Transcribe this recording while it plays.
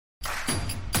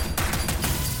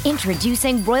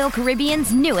Introducing Royal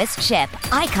Caribbean's newest ship,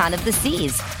 Icon of the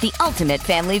Seas, the ultimate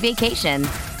family vacation.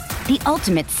 The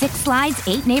ultimate 6 slides,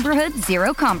 8 neighborhoods,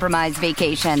 0 compromise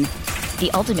vacation.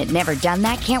 The ultimate never done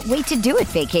that, can't wait to do it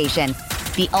vacation.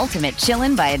 The ultimate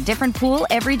chillin' by a different pool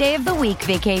every day of the week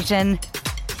vacation.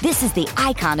 This is the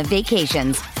Icon of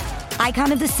vacations.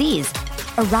 Icon of the Seas,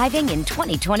 arriving in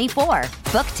 2024.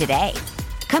 Book today.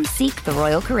 Come seek the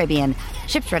Royal Caribbean.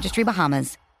 Ships Registry,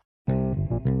 Bahamas.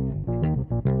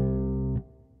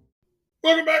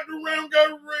 Welcome back to Round Guy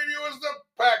Radio as the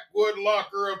Packwood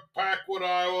Locker of Packwood,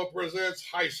 Iowa presents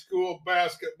high school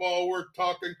basketball. We're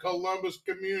talking Columbus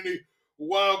Community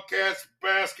Wildcats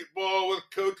basketball with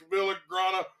Coach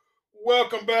Villagrana.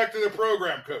 Welcome back to the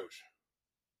program, Coach.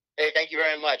 Hey, thank you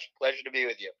very much. Pleasure to be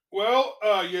with you. Well,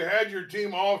 you had your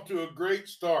team off to a great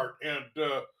start, and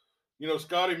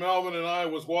Scotty Melvin and I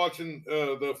was watching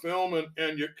the film,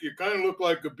 and you kind of look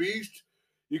like a beast.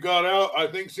 You got out, I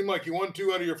think, seemed like you won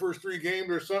 2 out of your first 3 games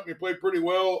or something. You played pretty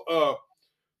well.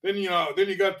 Then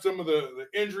you got some of the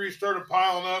injuries started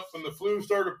piling up, and the flu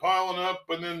started piling up,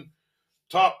 and then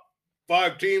top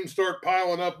 5 teams start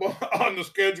piling up on the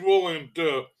schedule. And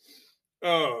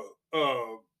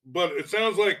but it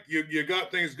sounds like you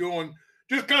got things going.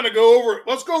 Just kind of go over it.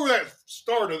 Let's go over that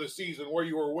start of the season where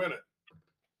you were winning.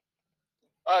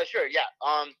 Sure, yeah.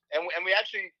 And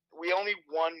we only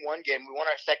won 1 game. We won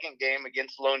our second game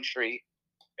against Lone Tree,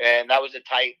 and that was a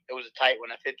tight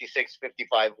one, a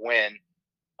 56-55 win.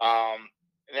 And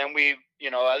then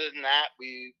other than that,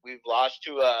 we've lost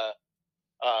to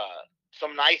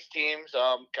some nice teams.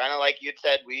 Kind of like you'd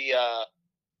said, we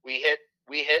hit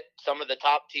some of the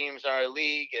top teams in our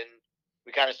league, and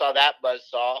we kind of saw that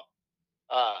buzzsaw.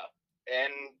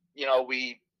 And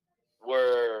we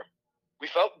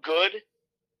felt good.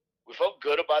 We felt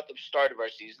good about the start of our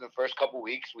season. The first couple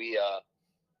weeks, we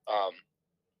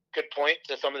could point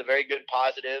to some of the very good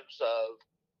positives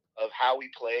of how we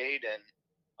played,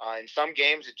 and in some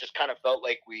games, it just kind of felt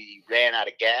like we ran out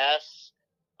of gas.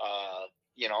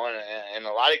 In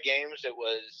a lot of games, there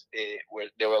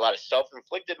were a lot of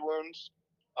self-inflicted wounds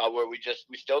where we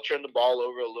still turned the ball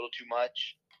over a little too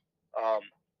much.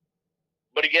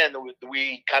 But again,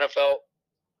 we kind of felt.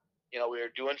 We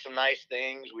were doing some nice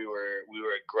things. We were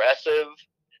aggressive.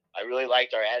 I really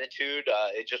liked our attitude.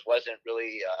 It just wasn't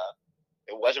really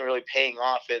paying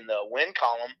off in the win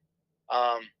column.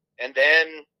 And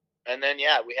then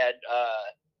we had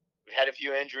a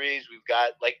few injuries. We've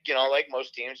got like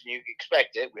most teams, and you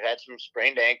expect it. We had some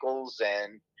sprained ankles,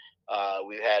 and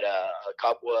we've had a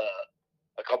couple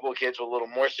of kids with a little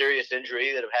more serious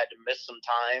injury that have had to miss some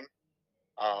time.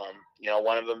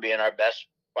 One of them being our best.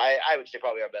 I would say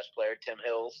probably our best player, Tim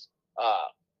Hills,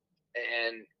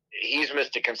 and he's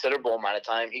missed a considerable amount of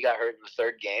time. He got hurt in the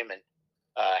 3rd game and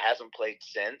hasn't played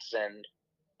since. And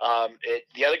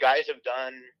the other guys have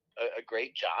done a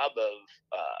great job of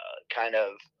trying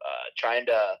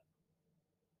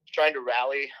to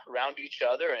rally around each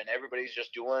other, and everybody's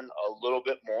just doing a little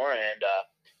bit more. And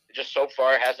it just so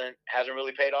far hasn't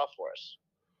really paid off for us.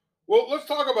 Well, let's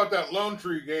talk about that Lone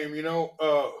Tree game.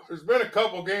 There's been a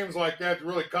couple games like that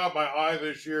really caught my eye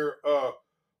this year.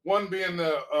 One being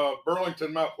the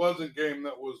Burlington Mount Pleasant game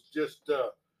that was just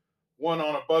won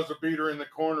on a buzzer beater in the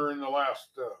corner in the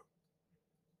last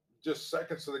just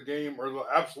seconds of the game, or the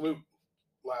absolute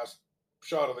last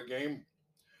shot of the game.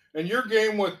 And your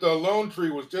game with the Lone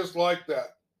Tree was just like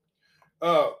that.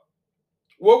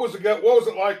 What was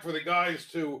it like for the guys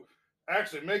to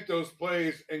actually make those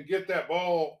plays and get that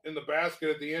ball in the basket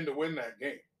at the end to win that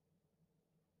game?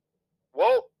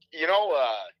 Well,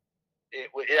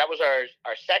 that was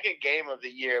our second game of the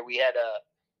year. We had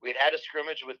a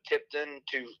scrimmage with Tipton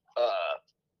to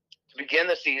begin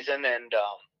the season, and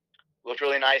looked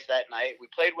really nice that night. We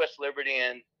played West Liberty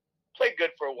and played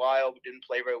good for a while. We didn't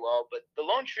play very well, but the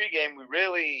Lone Tree game, we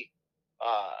really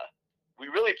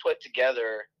put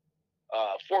together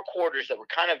 4 quarters that were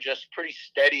kind of just pretty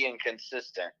steady and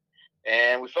consistent,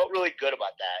 and we felt really good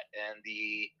about that. And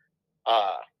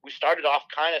we started off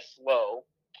kind of slow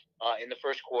in the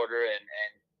first quarter, and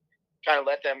kind of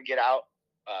let them get out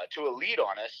to a lead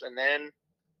on us. And then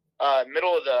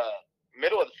middle of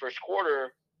the first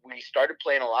quarter, we started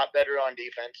playing a lot better on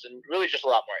defense, and really just a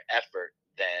lot more effort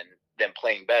than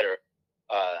playing better.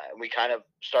 And we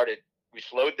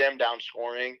slowed them down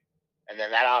scoring. And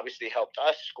then that obviously helped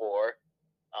us score.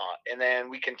 And then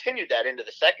we continued that into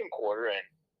the second quarter and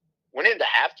went into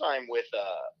halftime with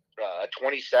a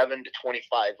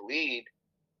 27-25 lead.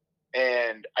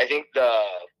 And I think the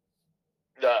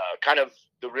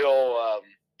real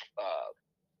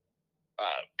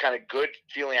kind of good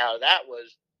feeling out of that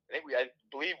was I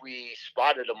believe we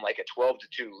spotted them like a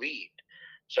 12-2 lead.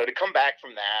 So to come back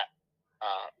from that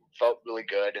felt really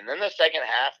good. And then the second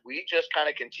half, we just kind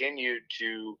of continued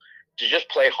to just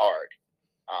play hard.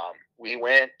 We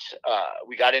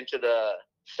got into the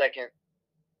second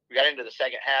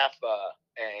half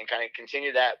and kind of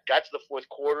continued that. Got to the fourth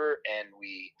quarter, and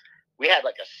we had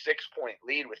like a 6-point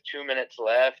lead with 2 minutes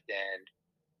left, and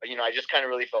I just kind of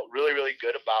really felt really, really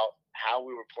good about how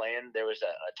we were playing. There was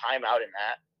a timeout in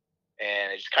that,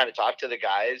 and I just kind of talked to the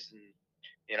guys, and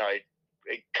I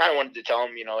kind of wanted to tell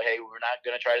them, hey, we're not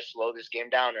going to try to slow this game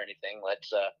down or anything.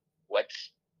 What's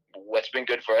been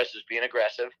good for us is being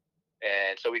aggressive,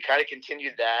 and so we kind of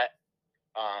continued that.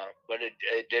 But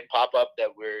it did pop up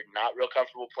that we're not real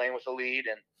comfortable playing with a lead,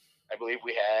 and I believe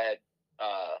we had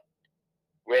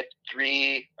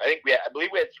three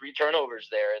turnovers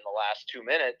there in the last 2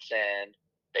 minutes, and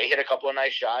they hit a couple of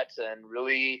nice shots and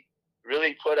really,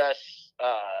 really put us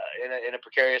in a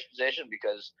precarious position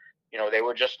because they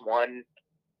were just one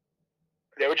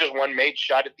made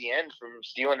shot at the end from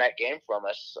stealing that game from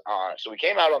us. So we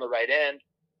came out on the right end.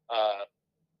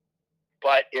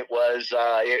 But it was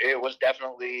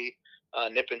definitely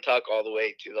nip and tuck all the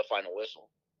way to the final whistle.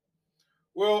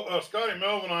 Well, Scotty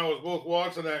Melvin and I was both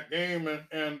watching that game,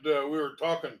 and we were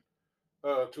talking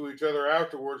to each other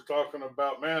afterwards, talking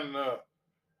about, man,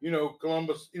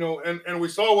 Columbus, and we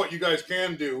saw what you guys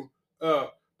can do.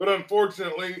 But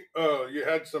unfortunately, you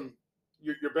had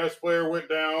your best player went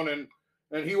down, and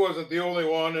he wasn't the only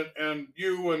one, and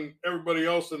you and everybody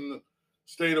else in the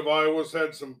state of Iowa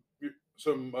had some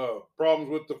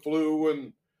problems with the flu,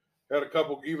 and had a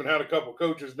couple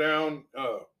coaches down.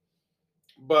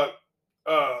 But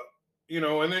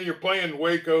and then you're playing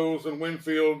Waco's and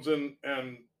Winfields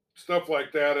and stuff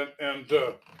like that, and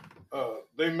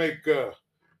they make I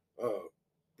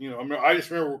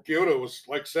just remember Kyoto was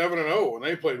like 7-0 when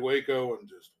they played Waco, and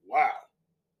just wow,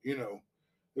 it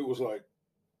was like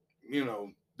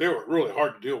they were really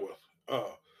hard to deal with.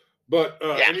 But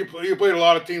and you played a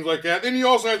lot of teams like that. Then you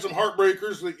also had some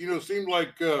heartbreakers that seemed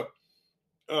like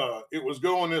it was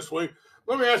going this way.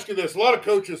 Let me ask you this: a lot of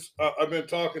coaches I've been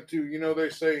talking to, they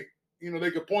say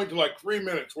they could point to like 3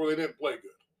 minutes where they didn't play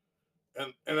good,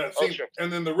 and that seems, sure. And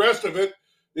then the rest of it,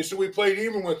 they said we played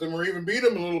even with them or even beat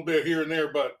them a little bit here and there.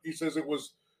 But he says it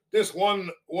was this one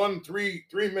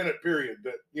 3-minute period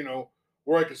that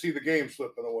where I could see the game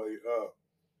slipping away.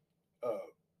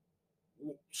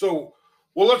 So.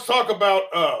 Well, let's talk about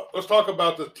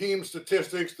the team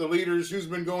statistics, the leaders, who's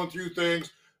been going through things,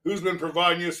 who's been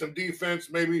providing you some defense,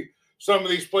 maybe some of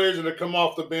these players that have come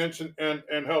off the bench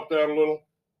and helped out a little.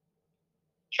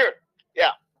 Sure.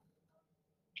 Yeah.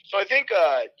 So I think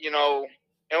and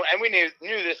we knew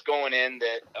this going in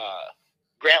that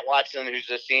Grant Watson, who's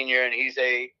a senior, and he's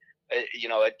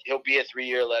he'll be a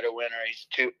 3-year letter winner. He's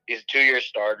a 2-year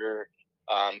starter.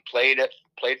 Played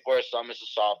for us some as a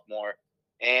sophomore.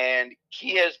 And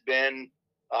he has just been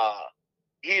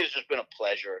a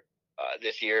pleasure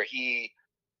this year. He's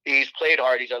played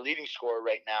hard. He's our leading scorer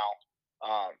right now.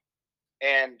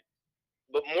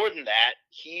 But more than that,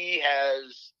 he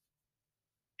has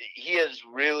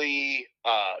really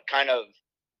kind of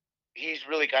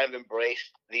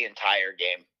embraced the entire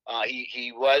game.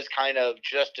 He was kind of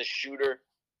just a shooter,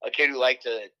 a kid who liked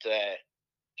to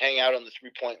hang out on the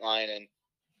 3-point line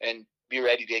and be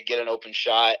ready to get an open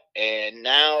shot, and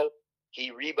now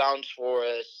he rebounds for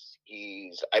us.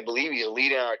 I believe he's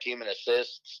leading our team in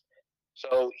assists.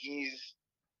 So he's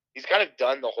kind of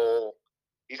done the whole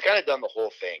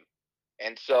thing,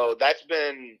 and so that's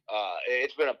been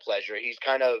it's been a pleasure. He's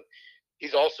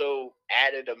also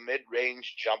added a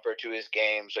mid-range jumper to his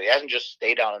game, so he hasn't just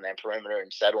stayed down on that perimeter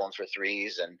and settling for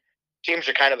threes. And teams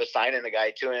are kind of assigning a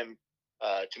guy to him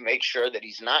to make sure that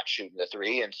he's not shooting the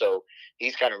 3. And so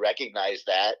he's kind of recognized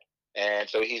that. And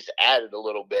so he's added a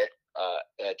little bit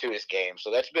to his game.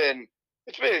 So it's been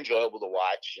enjoyable to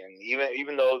watch. And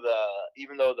even though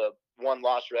the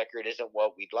 1-loss record isn't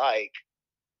what we'd like,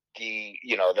 the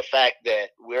fact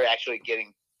that we're actually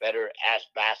getting better as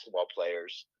basketball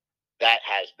players, that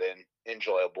has been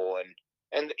enjoyable.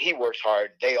 And he works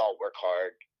hard. They all work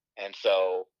hard. And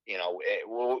so, we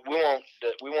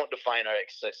won't define our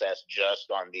success just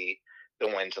on the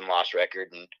wins and loss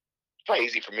record. And it's probably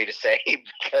easy for me to say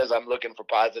because I'm looking for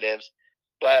positives,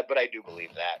 but I do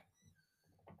believe that.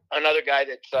 Another guy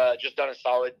that's just done a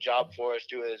solid job for us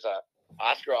too is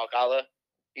Oscar Alcala.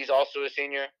 He's also a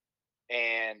senior,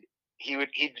 and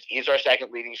he's our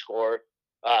second leading scorer.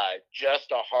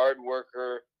 Just a hard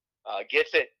worker.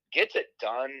 Gets it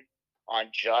done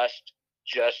on just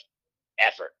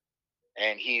effort.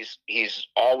 And he's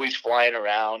always flying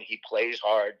around. He plays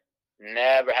hard.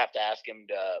 Never have to ask him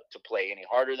to play any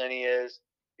harder than he is,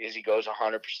 because he goes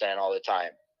 100% all the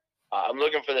time. I'm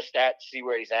looking for the stat to see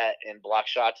where he's at in block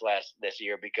shots this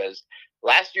year, because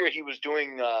last year he was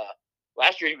doing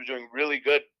really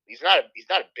good. He's not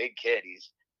a big kid.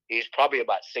 He's probably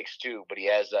about 6'2", but he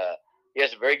has a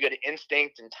very good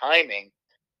instinct and timing.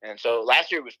 And so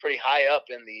last year he was pretty high up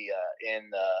in the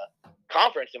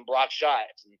conference in block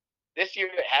shots. And this year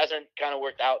it hasn't kind of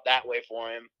worked out that way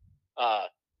for him.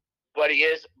 But he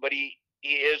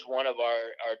is one of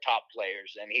our top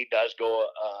players, and he does go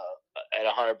at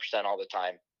 100% all the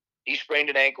time. He sprained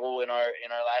an ankle in our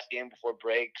last game before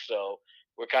break, so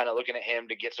we're kind of looking at him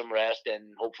to get some rest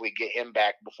and hopefully get him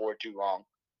back before too long.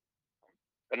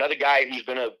 Another guy who's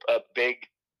been a big,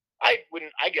 I would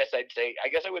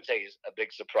say he's a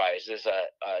big surprise is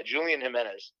Julian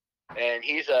Jimenez, and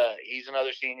he's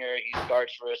another senior. He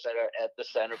starts for us at the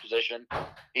center position.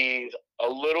 He's a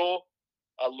little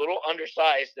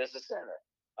undersized as a center,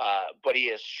 but he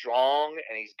is strong,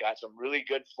 and he's got some really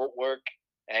good footwork,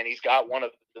 and he's got one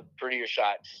of the prettier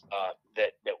shots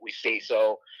that we see.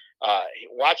 So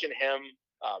watching him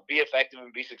be effective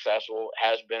and be successful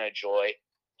has been a joy.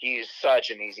 He's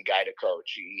such an easy guy to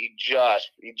coach. He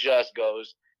just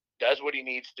goes, does what he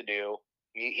needs to do.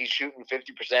 He's shooting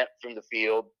 50% from the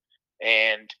field,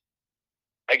 and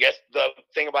I guess the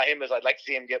thing about him is I'd like to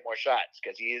see him get more shots,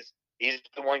 because he's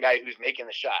the one guy who's making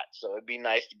the shots. So it'd be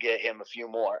nice to get him a few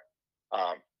more.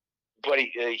 But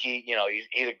he's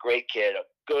a great kid.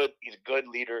 He's a good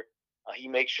leader. He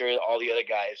makes sure all the other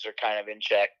guys are kind of in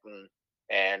check,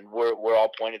 and we're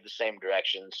all pointed the same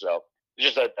direction. So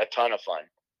it's just a ton of fun.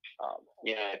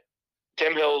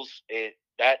 Tim Hills,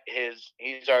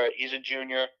 he's a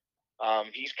junior.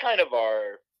 He's kind of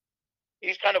our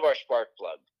spark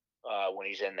plug when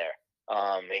he's in there.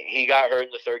 He got hurt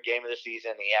in the third game of the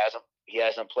season. He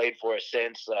hasn't played for us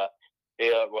since.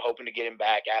 We're hoping to get him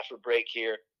back after break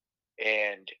here,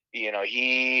 and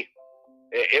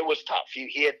it was tough.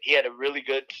 He had a really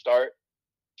good start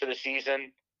to the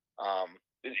season.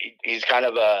 He's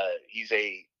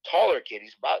a taller kid.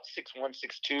 He's about 6'1",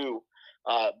 6'2",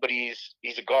 but he's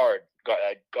a guard,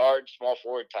 small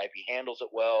forward type. He handles it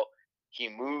well. He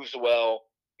moves well.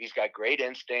 He's got great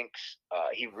instincts.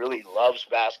 He really loves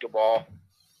basketball,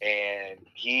 and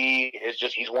he's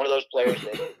one of those players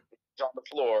that he's on the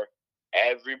floor,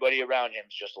 everybody around him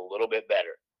is just a little bit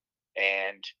better.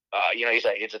 And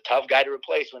it's a tough guy to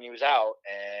replace when he was out,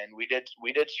 and we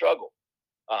did struggle.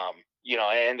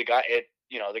 And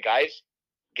the guys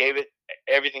gave it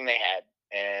everything they had,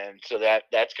 and so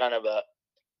that's kind of a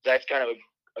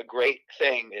great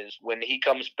thing is when he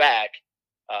comes back,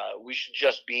 we should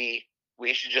just be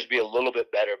a little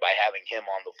bit better by having him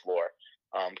on the floor,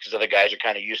 because other guys are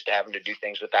kind of used to having to do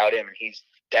things without him, and he's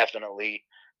definitely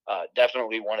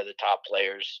one of the top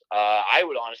players. I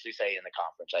would honestly say in the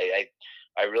conference.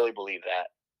 I really believe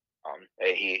that.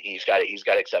 He's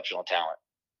got exceptional talent.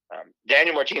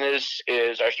 Daniel Martinez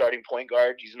is our starting point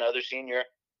guard. He's another senior,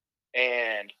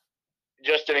 and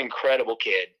just an incredible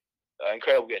kid.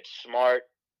 Smart,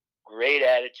 great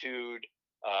attitude.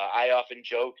 I often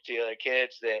joke to the other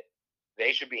kids that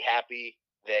they should be happy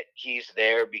that he's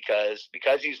there because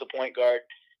he's the point guard.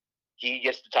 He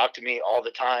gets to talk to me all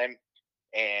the time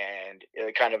and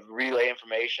kind of relay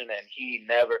information, and he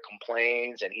never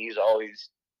complains, and he's always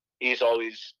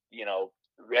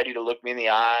ready to look me in the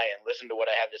eye and listen to what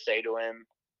I have to say to him.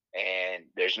 And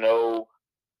there's no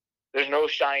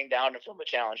shying down from a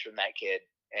challenge from that kid,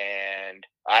 and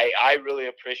I really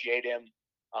appreciate him.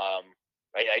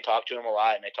 I talk to him a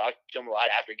lot, and I talk to him a lot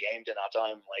after games, and I'll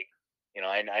tell him, like,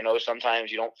 I know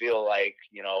sometimes you don't feel like,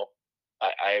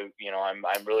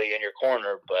 I'm really in your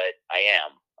corner, but I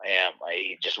am.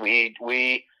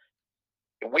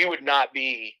 We would not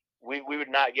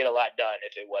get a lot done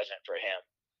if it wasn't for him.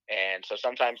 And so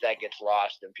sometimes that gets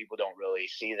lost and people don't really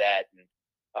see that. And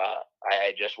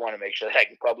I just want to make sure that I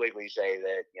can publicly say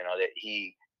that, that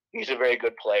he's a very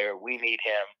good player. We need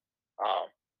him.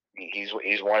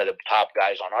 He's one of the top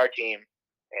guys on our team,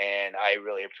 and I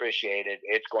really appreciate it.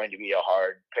 It's going to be a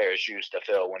hard pair of shoes to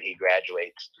fill when he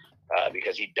graduates,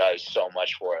 because he does so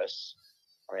much for us.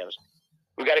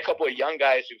 We've got a couple of young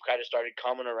guys who've kind of started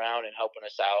coming around and helping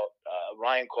us out.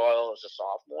 Ryan Coyle is a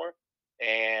sophomore,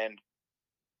 and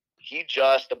he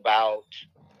just about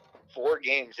 4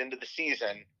 games into the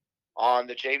season on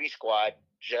the JV squad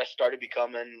just started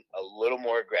becoming a little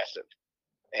more aggressive.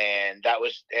 And that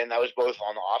was both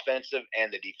on the offensive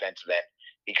and the defensive end.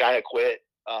 He kind of quit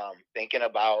thinking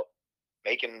about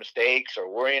making mistakes or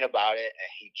worrying about it,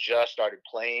 and he just started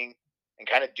playing and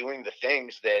kind of doing the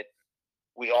things that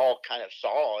we all kind of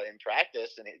saw in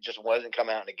practice, and it just wasn't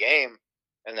coming out in the game.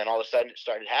 And then all of a sudden it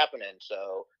started happening.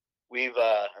 So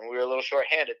and we were a little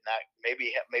shorthanded, and that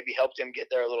maybe helped him get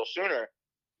there a little sooner.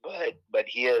 But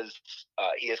he has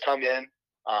come in.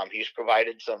 He's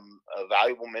provided some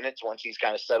valuable minutes once he's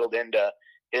kind of settled into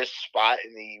his spot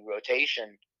in the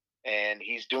rotation, and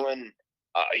he's doing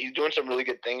some really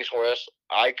good things for us.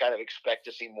 I kind of expect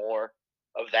to see more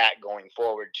of that going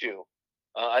forward too.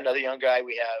 Another young guy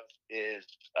we have is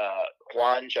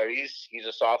Juan Chariz. He's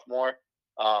a sophomore,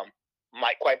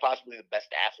 might quite possibly the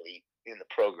best athlete in the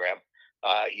program.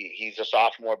 He's a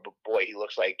sophomore, but boy, he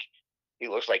looks like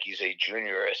he's a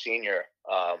junior or a senior.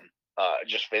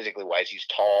 Just physically wise, he's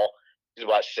tall. He's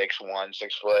about 6'1",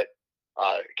 6 foot.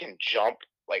 Can jump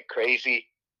like crazy.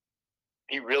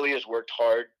 He really has worked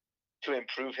hard to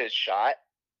improve his shot,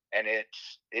 and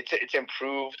it's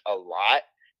improved a lot.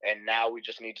 And now we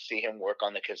just need to see him work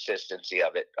on the consistency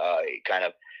of it.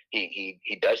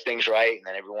 He does things right, and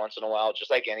then every once in a while,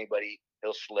 just like anybody,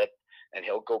 he'll slip and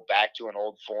he'll go back to an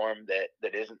old form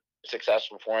that isn't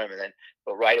successful for him.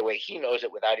 But right away he knows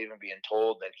it without even being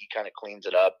told, and he kind of cleans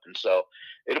it up. And so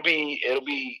it'll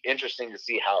be interesting to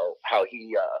see how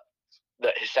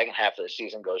his second half of the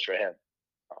season goes for him.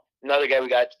 Another guy we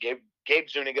got, Gabe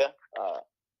Zuniga,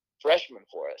 freshman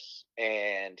for us,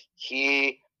 and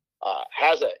he's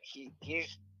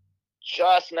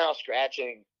just now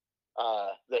scratching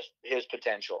his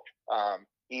potential.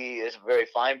 He is a very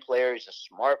fine player. He's a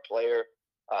smart player.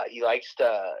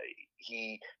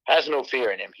 He has no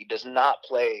fear in him. He does not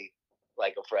play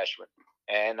like a freshman,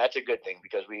 and that's a good thing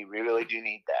because we really do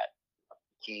need that.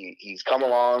 He's come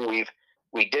along.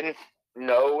 We didn't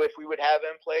know if we would have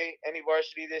him play any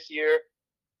varsity this year,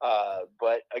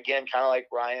 but again, kind of like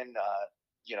Ryan,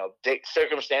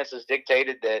 circumstances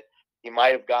dictated that he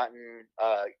might have gotten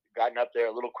up there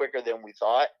a little quicker than we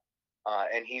thought,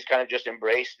 and he's kind of just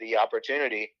embraced the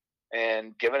opportunity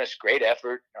and given us great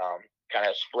effort. Kind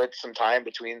of split some time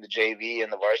between the JV and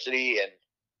the varsity, and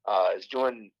is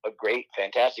doing a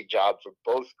fantastic job for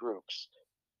both groups.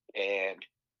 And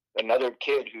another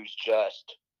kid who's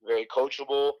just very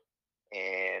coachable,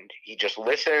 and he just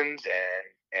listens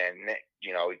and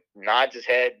nods his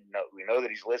head. We know that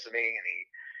he's listening, and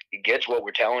he gets what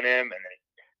we're telling him, and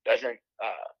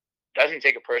doesn't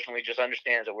take it personally. Just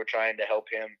understands that we're trying to help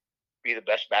him be the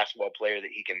best basketball player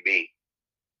that he can be.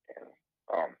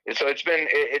 And so it's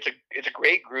a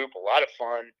great group, a lot of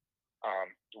fun.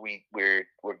 We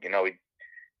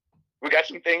got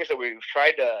some things that we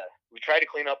tried to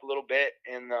clean up a little bit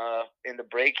in the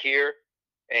break here,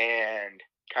 and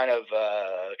kind of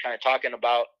talking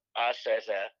about us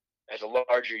as a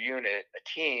larger unit, a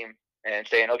team, and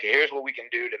saying, okay, here's what we can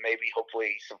do to maybe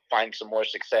hopefully find some more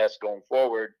success going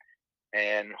forward,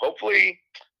 and hopefully,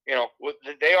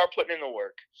 they are putting in the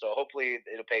work, so hopefully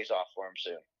it pays off for them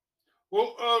soon.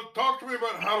 Well, talk to me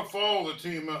about how to follow the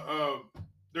team.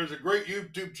 There's a great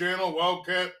YouTube channel,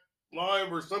 Wildcat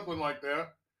Live or something like that.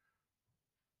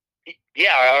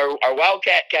 Yeah, our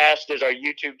Wildcat Cast is our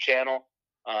YouTube channel.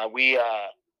 We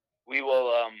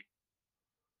will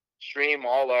stream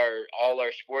all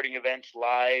our sporting events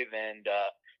live, and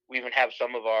we even have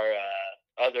some of our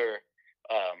other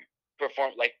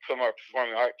from our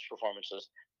performing arts performances.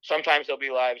 Sometimes they'll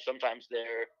be live, sometimes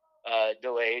they're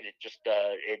delayed. It just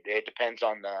it depends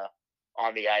on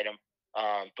the item.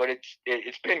 But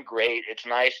it's been great. It's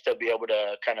nice to be able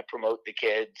to kind of promote the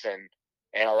kids and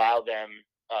allow them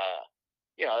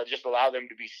just allow them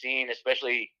to be seen,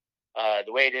 especially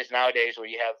the way it is nowadays, where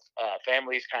you have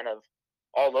families kind of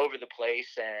all over the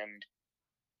place, and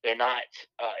they're not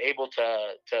able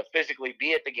to physically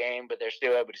be at the game, but they're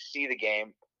still able to see the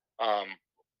game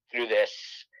through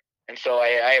this. And so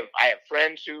I have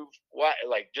friends who've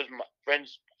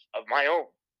friends of my own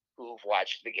who've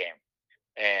watched the game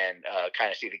and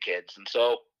kind of see the kids. And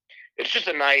so it's just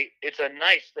a nice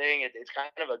thing. It's kind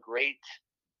of a great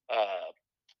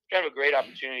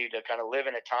opportunity to kind of live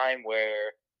in a time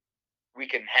where we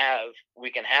can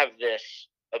have this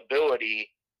ability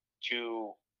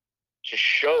to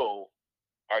show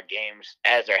our games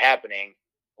as they're happening,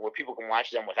 where people can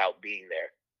watch them without being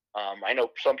there. I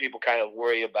know some people kind of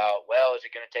worry about, well, is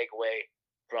it going to take away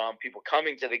from people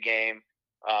coming to the game?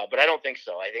 But I don't think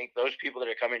so. I think those people that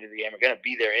are coming to the game are going to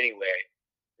be there anyway.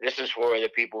 This is for the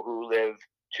people who live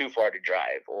too far to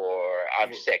drive, or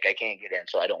I'm sick, I can't get in,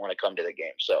 so I don't want to come to the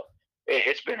game. So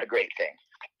it's been a great thing.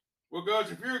 Well,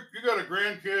 guys, if you got a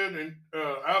grandkid and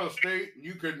out of state, and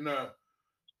you can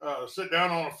sit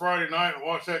down on a Friday night and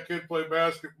watch that kid play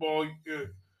basketball,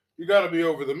 you got to be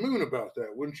over the moon about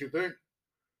that, wouldn't you think?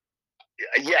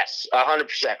 Yes,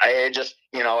 100%.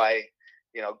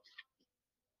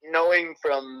 knowing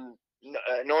from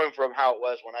how it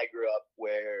was when I grew up,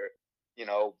 where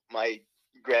my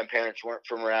grandparents weren't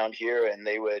from around here, and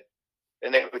they would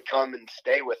come and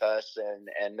stay with us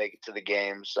and make it to the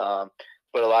games.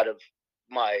 But a lot of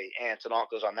my aunts and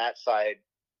uncles on that side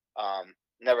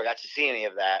never got to see any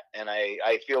of that, and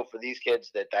I feel for these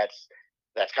kids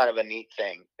that's kind of a neat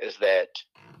thing, is that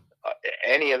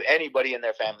anybody in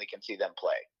their family can see them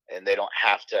play, and they don't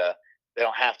have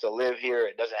to live here.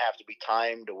 It doesn't have to be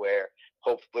timed to where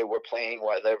hopefully we're playing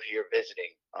while they're here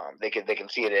visiting. They can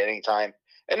see it at any time,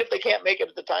 and if they can't make it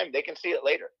at the time, they can see it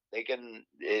later.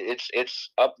 It's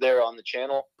up there on the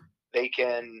channel. They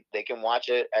can watch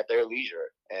it at their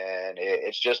leisure, and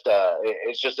it's just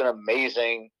an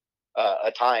amazing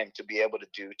a time to be able to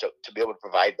be able to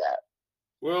provide that.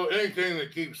 Well, anything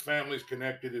that keeps families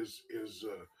connected is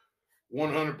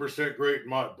 100% great in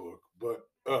my book. But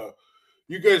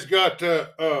you guys got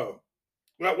that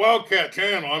Wildcat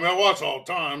channel. I mean, I watch all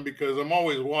the time because I'm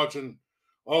always watching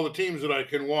all the teams that I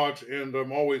can watch, and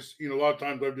I'm always, a lot of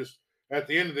times I'm just at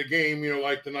the end of the game,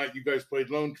 like the night you guys played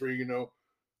Lone Tree,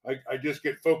 I just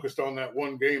get focused on that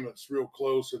one game that's real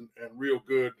close and real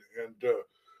good, and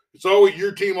it's always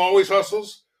your team always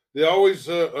hustles. They always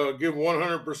give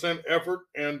 100% effort,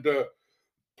 and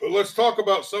let's talk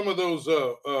about some of those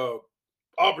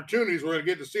opportunities we're going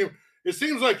to get to see them. It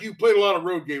seems like you played a lot of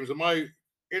road games. Am I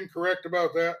incorrect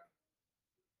about that?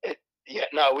 Yeah,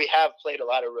 no, we have played a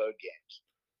lot of road games,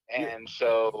 and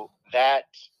so that,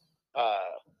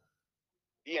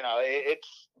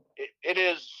 it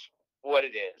is what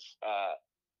it is.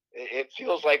 It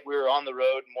feels like we're on the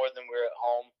road more than we're at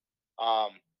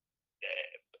home,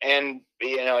 and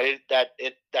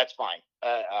that's fine.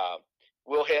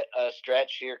 We'll hit a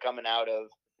stretch here coming out of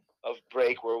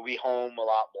break where we home a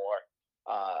lot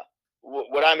more.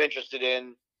 What I'm interested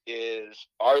in is,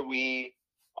 are we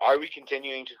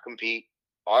continuing to compete?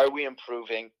 Are we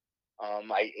improving?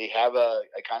 I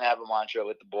kind of have a mantra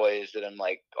with the boys that I'm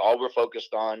like, all we're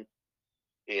focused on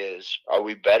is, are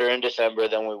we better in December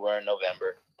than we were in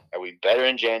November? Are we better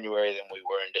in January than we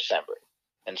were in December?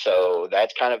 And so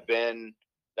that's kind of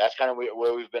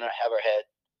where we've been have our head,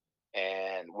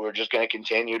 and we're just going to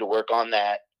continue to work on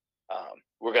that.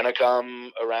 We're going to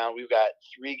come around. We've got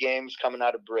 3 games coming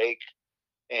out of break,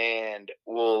 and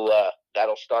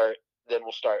that'll start. Then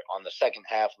we'll start on the second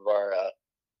half of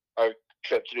our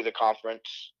trip through the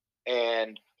conference,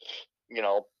 and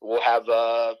we'll have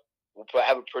a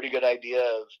pretty good idea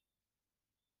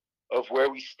of where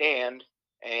we stand,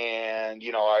 and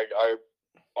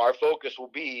our focus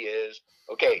will be is,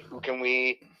 okay, who can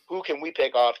we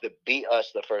pick off to beat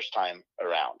us the first time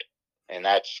around, and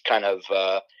that's kind of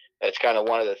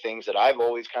one of the things that I've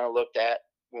always kind of looked at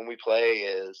when we play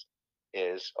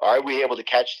is are we able to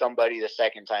catch somebody the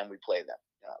second time we play them?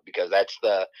 Because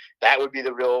that would be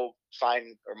the real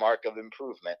sign or mark of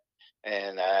improvement,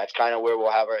 and that's kind of where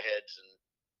we'll have our heads,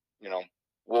 and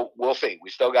we'll see. We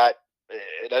still got,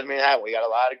 it doesn't mean that we got a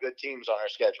lot of good teams on our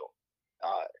schedule,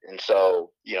 and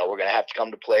so we're gonna have to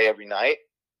come to play every night,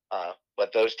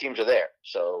 but those teams are there.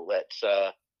 So let's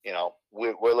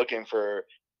we're looking for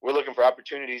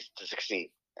opportunities to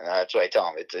succeed, and that's what I tell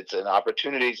them. It's an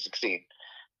opportunity to succeed,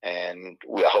 and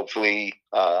we hopefully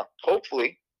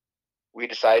we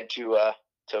decide to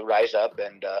rise up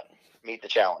and meet the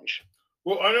challenge.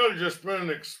 Well, I know there's just been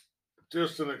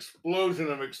an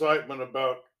explosion of excitement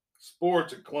about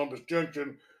sports at Columbus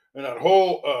Junction and that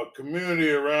whole community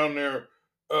around there.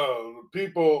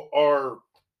 People are,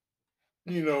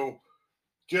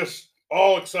 just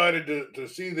all excited to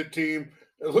see the team.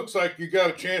 It looks like you got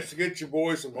a chance to get your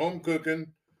boys some home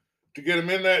cooking, to get them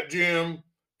in that gym,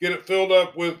 get it filled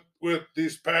up with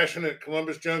these passionate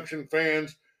Columbus Junction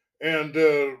fans, and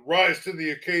rise to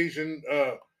the occasion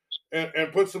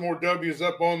and put some more W's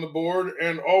up on the board,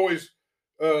 and always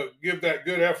give that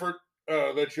good effort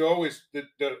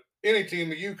that any team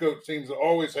that you coach seems to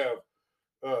always have.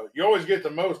 You always get the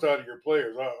most out of your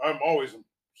players. I'm always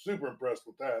super impressed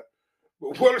with that.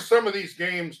 But what are some of these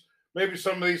games, maybe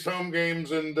some of these home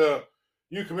games, and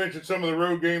you can mention some of the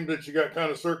road games that you got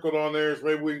kind of circled on there, so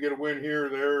maybe we can get a win here or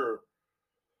there. Or...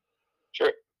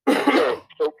 Sure.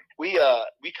 So we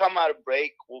come out of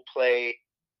break. We'll play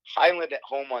Highland at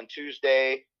home on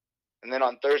Tuesday, and then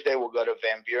on Thursday we'll go to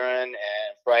Van Buren, and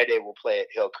Friday we'll play at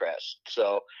Hillcrest.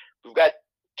 So we've got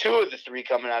 2 of the 3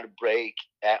 coming out of break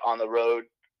on the road,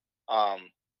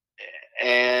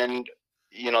 and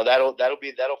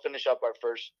that'll finish up our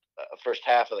first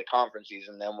half of the conference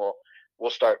season. Then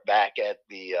we'll start back at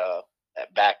the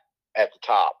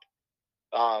top.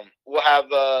 We'll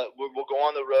go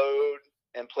on the road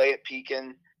and play at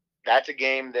Pekin, that's a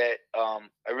game that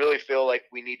I really feel like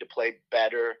we need to play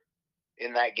better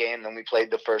in that game than we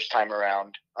played the first time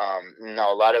around. A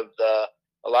lot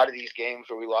of these games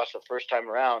where we lost the first time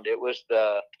around, it was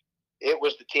the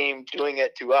team doing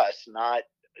it to us, not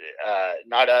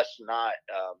us,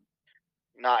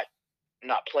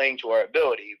 not playing to our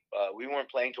ability. We weren't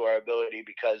playing to our ability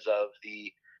because of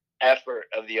the effort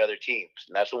of the other teams,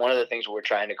 and that's one of the things we're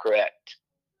trying to correct.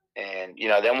 And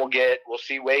then we'll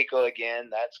see Waco again.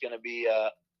 That's going to be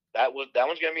that one's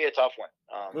going to be a tough one.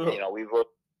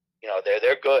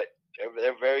 They're good.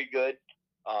 They're very good.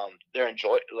 They're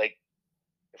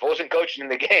if I wasn't coaching in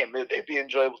the game, they'd be an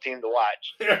enjoyable team to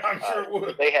watch. Yeah, I'm sure it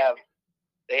would. They have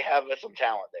some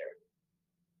talent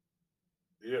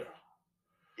there. Yeah.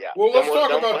 Yeah. Well, let's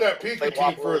talk about that Pika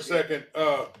team for a second.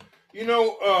 They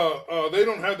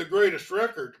don't have the greatest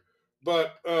record,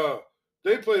 but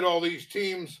they played all these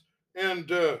teams, and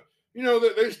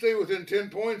they stay within 10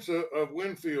 points of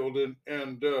Winfield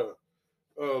and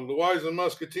Louisa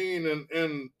Muscatine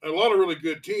and a lot of really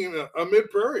good team.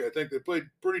 Mid Prairie, I think they played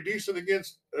pretty decent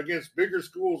against bigger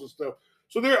schools and stuff.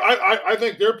 So I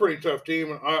think they're a pretty tough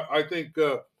team. I think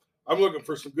I'm looking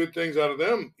for some good things out of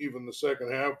them, even the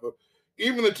second half. But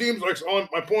even the teams, like on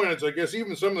my point is, I guess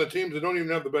even some of the teams that don't even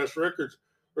have the best records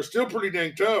are still pretty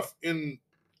dang tough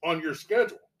on your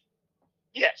schedule.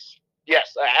 Yes,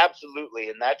 absolutely,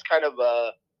 and that's kind of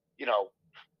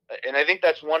and I think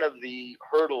that's one of the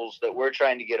hurdles that we're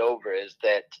trying to get over, is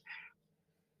that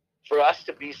for us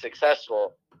to be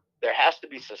successful, there has to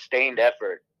be sustained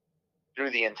effort through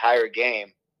the entire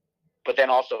game, but then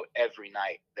also every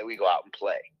night that we go out and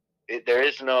play. There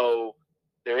is no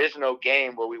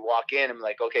game where we walk in and be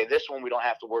like, okay, this one we don't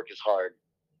have to work as hard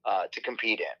to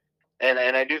compete in.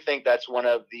 And I do think that's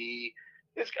I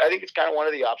think it's kind of one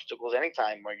of the obstacles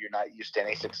anytime where you're not used to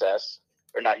any success,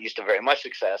 or not used to very much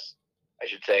success, I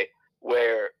should say,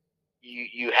 where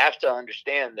you have to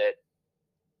understand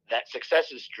that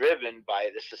success is driven by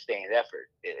the sustained effort.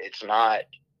 It's not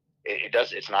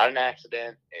an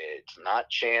accident. It's not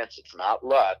chance. It's not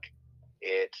luck.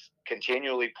 It's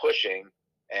continually pushing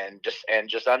and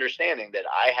just understanding that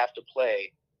I have to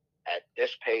play at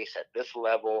this pace, at this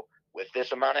level, with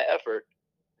this amount of effort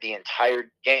the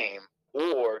entire game,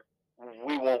 or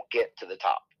we won't get to the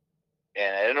top.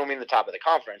 And I don't mean the top of the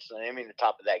conference. I mean the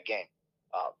top of that game.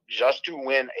 Just to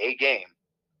win a game,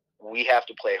 we have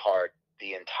to play hard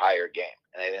the entire game,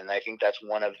 and I think that's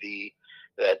one of the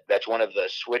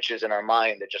switches in our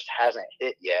mind that just hasn't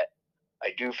hit yet.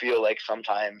 I do feel like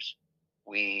sometimes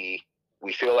we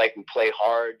feel like we play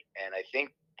hard, and I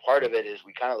think part of it is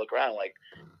we kind of look around like,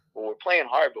 well, we're playing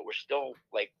hard, but we're still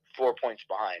like 4 points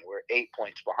behind. We're 8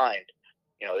 points behind.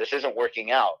 This isn't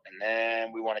working out, and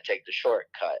then we want to take the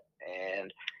shortcut,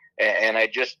 and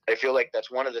I feel like that's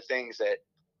one of the things that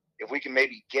if we can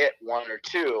maybe get one or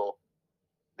two,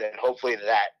 then hopefully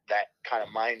that kind of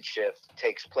mind shift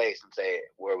takes place and say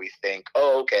where we think,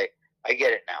 oh, okay, I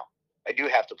get it now. I do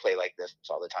have to play like this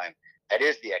all the time. That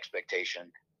is the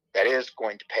expectation. That is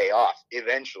going to pay off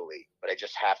eventually, but I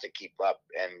just have to keep up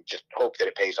and just hope that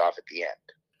it pays off at the end.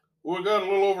 Well, we got a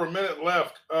little over a minute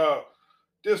left.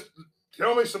 Just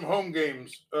tell me some home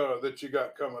games that you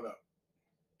got coming up.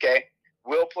 Okay.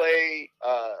 We'll play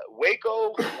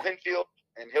Waco, Winfield,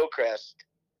 and Hillcrest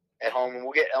at home, and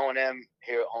we'll get L&M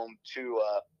here at home too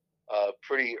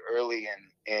pretty early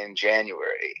in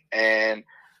January. And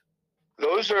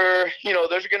those are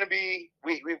going to be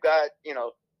we've got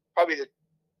probably the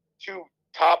two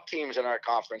top teams in our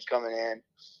conference coming in,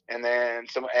 and then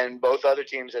both other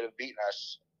teams that have beaten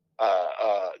us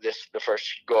the first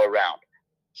go around.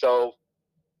 So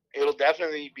it'll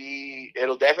definitely be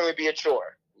a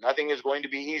chore. Nothing is going to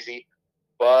be easy,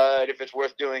 but if it's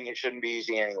worth doing, it shouldn't be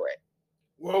easy anyway.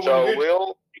 Well, so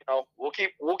we'll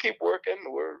keep working.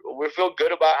 We feel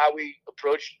good about how we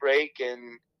approached break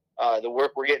and the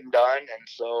work we're getting done, and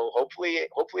so hopefully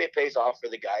it pays off for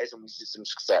the guys and we see some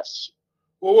success.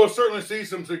 Well, we'll certainly see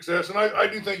some success, and I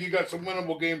do think you got some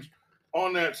winnable games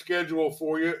on that schedule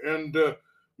for you, and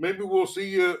maybe we'll see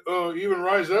you even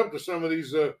rise up to some of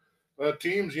these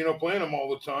teams, playing them all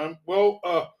the time. Well,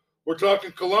 we're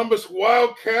talking Columbus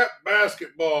Wildcat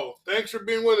basketball. Thanks for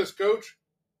being with us, Coach.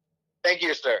 Thank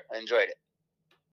you, sir. I enjoyed it.